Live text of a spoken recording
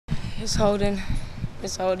It's holding.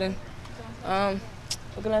 It's holding. What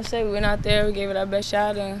can I say? We went out there, we gave it our best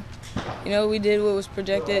shot, and we did what was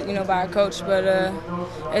projected, by our coach. But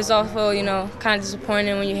it's also, kind of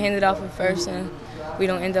disappointing when you hand it off at first and we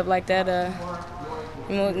don't end up like that.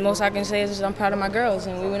 Most I can say is just I'm proud of my girls,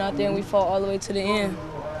 and we went out there and we fought all the way to the end.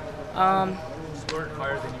 Scored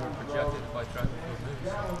higher than you were projected by track and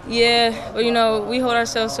field. Yeah, but we hold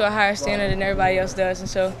ourselves to a higher standard than everybody else does, and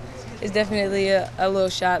so it's definitely a little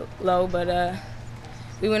shot low. But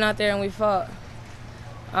we went out there and we fought.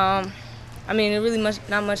 Not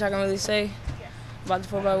much I can really say about the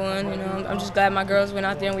 4x1. I'm just glad my girls went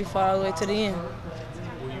out there and we fought all the way to the end.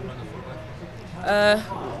 Will you run the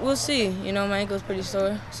 4x4? We'll see. My ankle's pretty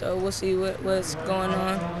sore, so we'll see what's going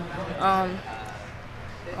on.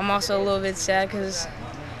 I'm also a little bit sad because,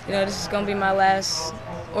 this is going to be my last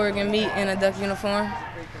Oregon meet in a Duck uniform.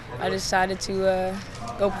 I decided to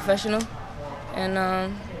go professional, and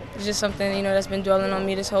it's just something, that's been dwelling on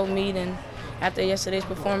me this whole meet, and after yesterday's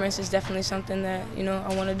performance, it's definitely something that,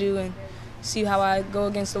 I want to do and see how I go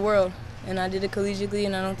against the world. And I did it collegiately,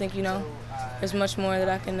 and I don't think, there's much more that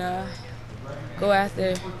I can go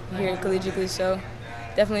after here collegiately. So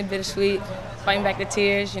definitely bittersweet, fighting back the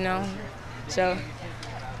tears, So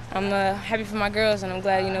I'm happy for my girls, and I'm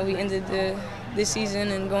glad, we ended this season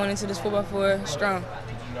and going into this 4x4 strong.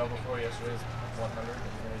 Did you know before yesterday's 100 that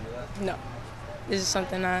you were going to do that? No. This is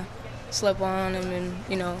something I slept on, and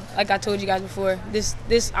like I told you guys before, this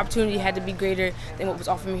opportunity had to be greater than what was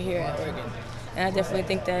offered me here at Oregon. And I definitely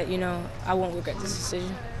think that, I won't regret this decision.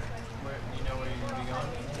 Do you know where you're going to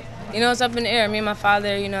be going? It's up in the air. Me and my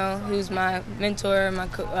father, who's my mentor,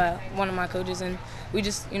 one of my coaches, and we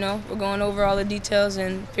just, we're going over all the details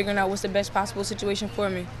and figuring out what's the best possible situation for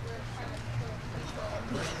me.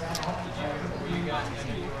 Were you guys, I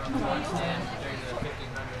know you were on the watch stand during the 1500s, were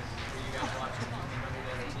you guys watching the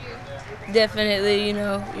 1500 as a team there? Definitely,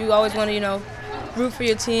 you always want to, root for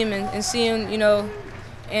your team and seeing,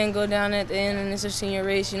 and go down at the end, and it's a senior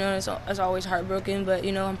race, it's always heartbroken, but,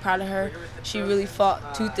 I'm proud of her. She really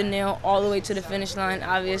fought tooth and nail all the way to the finish line.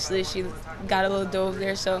 Obviously, she got a little dove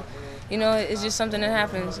there, so, it's just something that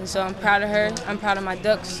happens. And so I'm proud of her. I'm proud of my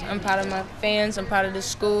Ducks. I'm proud of my fans. I'm proud of the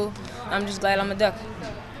school. I'm just glad I'm a Duck.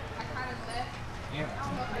 Yeah.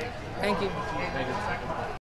 Thank you. Thank you.